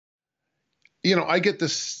I get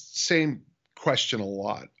this same question a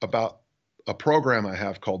lot about a program I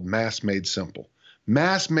have called Mass Made Simple.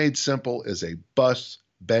 Mass Made Simple is a bus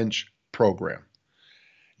bench program.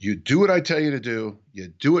 You do what I tell you to do. You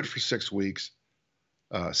do it for 6 weeks.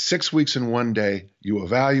 6 weeks in one day. You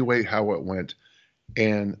evaluate how it went,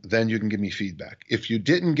 and then you can give me feedback. If you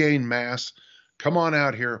didn't gain mass, come on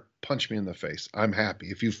out here, punch me in the face. I'm happy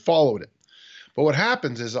if you followed it. But what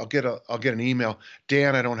happens is I'll get an email,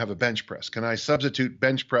 Dan, I don't have a bench press. Can I substitute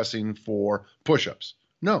bench pressing for push-ups?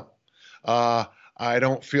 No. I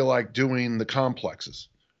don't feel like doing the complexes.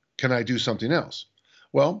 Can I do something else?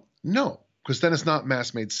 Well, no, because then it's not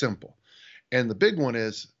Mass Made Simple. And the big one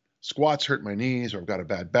is squats hurt my knees, or I've got a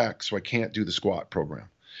bad back, so I can't do the squat program.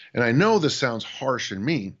 And I know this sounds harsh and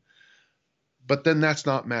mean, but then that's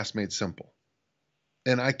not Mass Made Simple.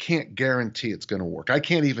 And I can't guarantee it's going to work. I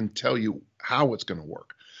can't even tell you how it's going to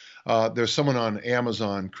work. There's someone on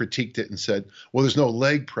Amazon critiqued it and said, well, there's no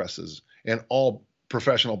leg presses, and all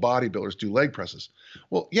professional bodybuilders do leg presses.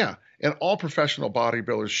 Well, yeah, and all professional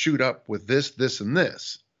bodybuilders shoot up with this, this, and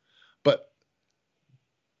this. But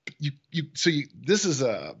it's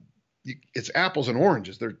apples and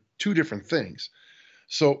oranges. They're two different things.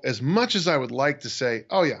 So as much as I would like to say,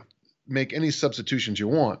 oh yeah, make any substitutions you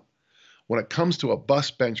want, when it comes to a bus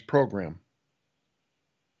bench program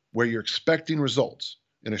where you're expecting results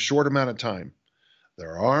in a short amount of time,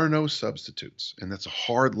 there are no substitutes. And that's a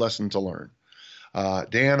hard lesson to learn.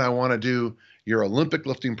 Dan, I want to do your Olympic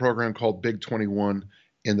lifting program called Big 21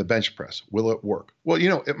 in the bench press. Will it work? Well,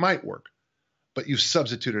 it might work, but you've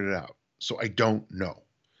substituted it out. So I don't know.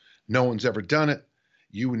 No one's ever done it.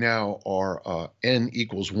 You now are N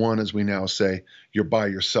equals 1, as we now say. You're by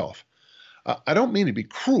yourself. I don't mean to be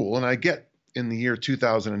cruel, and I get in the year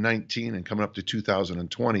 2019 and coming up to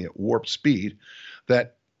 2020 at warp speed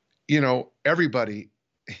that, everybody's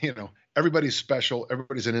special,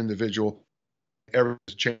 everybody's an individual,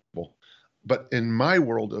 everybody's changeable. But in my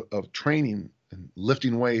world of training and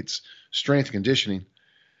lifting weights, strength and conditioning,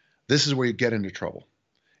 this is where you get into trouble,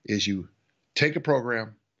 is you take a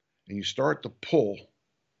program and you start to pull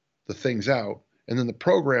the things out, and then the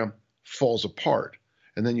program falls apart.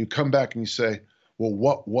 And then you come back and you say, well,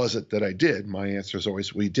 what was it that I did? My answer is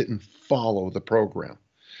always, we didn't follow the program.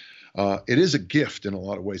 It is a gift in a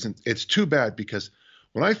lot of ways. And it's too bad because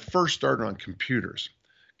when I first started on computers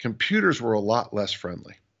were a lot less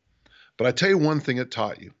friendly. But I tell you one thing it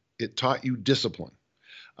taught you. It taught you discipline.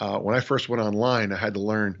 When I first went online, I had to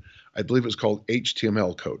learn, I believe it was called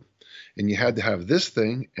HTML code. And you had to have this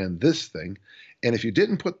thing and this thing. And if you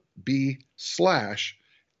didn't put B/,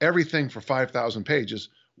 everything for 5,000 pages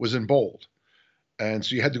was in bold. And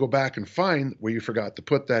so you had to go back and find where you forgot to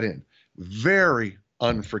put that in. Very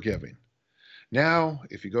unforgiving. Now,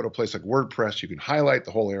 if you go to a place like WordPress, you can highlight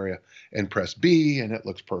the whole area and press B, and it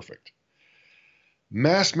looks perfect.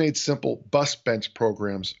 Mass Made Simple bus bench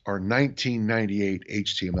programs are 1998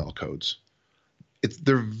 HTML codes.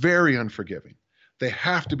 They're very unforgiving. They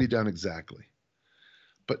have to be done exactly.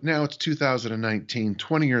 But now it's 2019,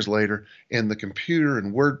 20 years later, and the computer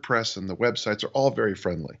and WordPress and the websites are all very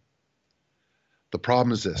friendly. The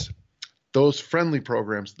problem is this. Those friendly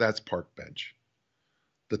programs, that's park bench.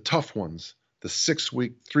 The tough ones, the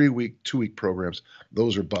 6-week, 3-week, 2-week programs,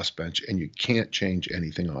 those are bus bench, and you can't change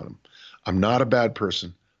anything on them. I'm not a bad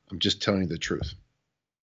person. I'm just telling you the truth.